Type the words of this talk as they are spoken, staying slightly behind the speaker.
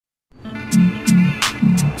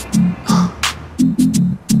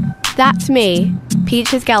That's me,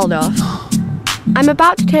 Peaches Geldof. I'm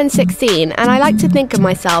about to turn 16 and I like to think of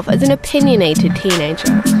myself as an opinionated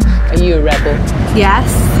teenager. Are you a rebel?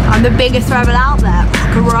 Yes, I'm the biggest rebel out there.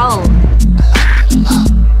 Rock and roll.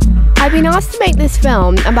 I've been asked to make this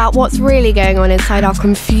film about what's really going on inside our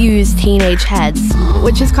confused teenage heads,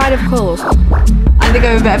 which is kind of cool. I think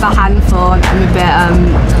I'm a bit of a handful, I'm a bit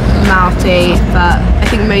mouthy, but I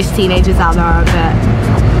think most teenagers out there are a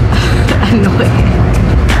bit annoying.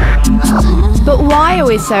 But why are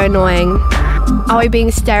we so annoying? Are we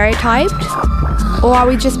being stereotyped? Or are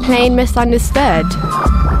we just plain misunderstood?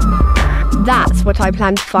 That's what I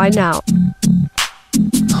plan to find out.